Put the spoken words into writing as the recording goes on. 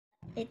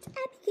It's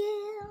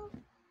Abigail.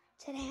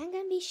 Today I'm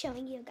going to be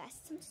showing you guys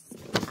some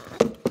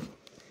stuff.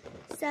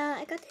 So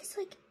I got this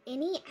like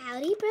any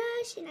outie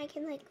brush and I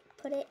can like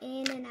put it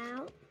in and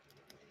out.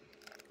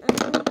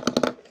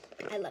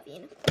 I love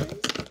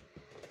unicorns.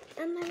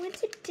 I went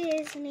to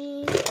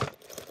Disney.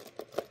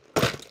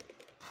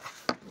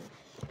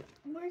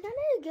 We're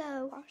gonna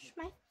go wash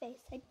my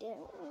face. I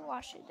didn't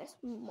wash it this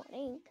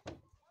morning.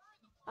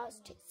 I was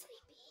too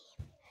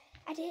sleepy.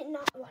 I did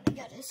not want to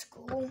go to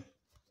school.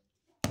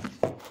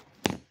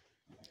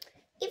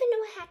 Even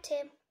though I had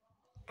to,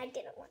 I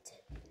didn't want to.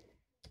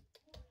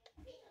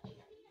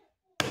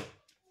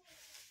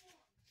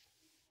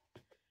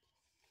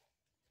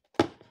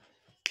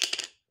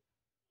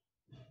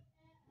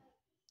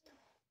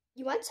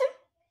 You want some?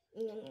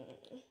 Yeah,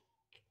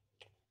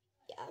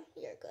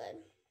 you're good.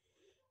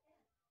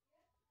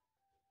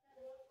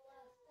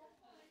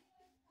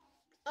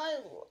 I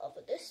love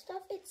this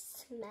stuff. It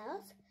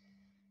smells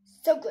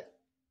so good.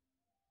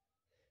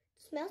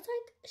 It smells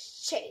like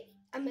shade.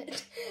 I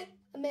meant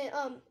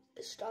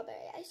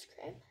strawberry ice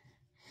cream.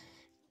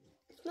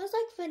 It smells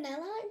like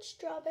vanilla and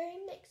strawberry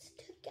mixed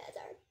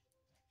together.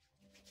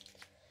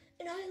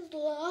 And I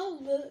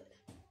love it.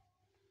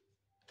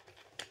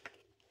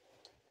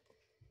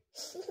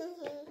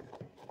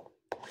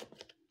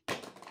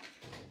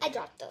 I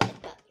dropped the lid,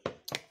 but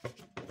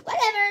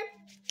whatever.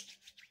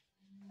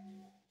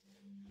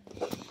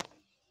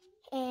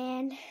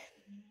 And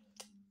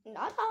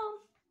not all.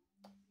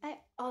 I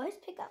always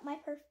pick up my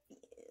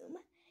perfume.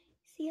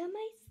 See how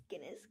my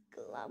skin is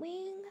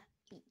glowing?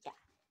 Yeah.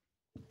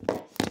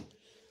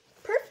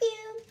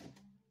 Perfume.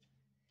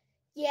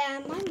 Yeah,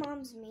 my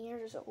mom's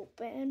mirror is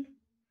open.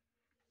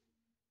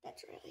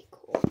 That's really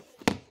cool.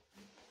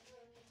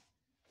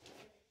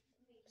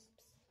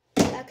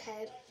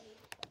 Okay.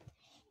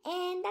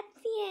 And that's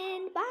the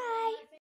end. Bye.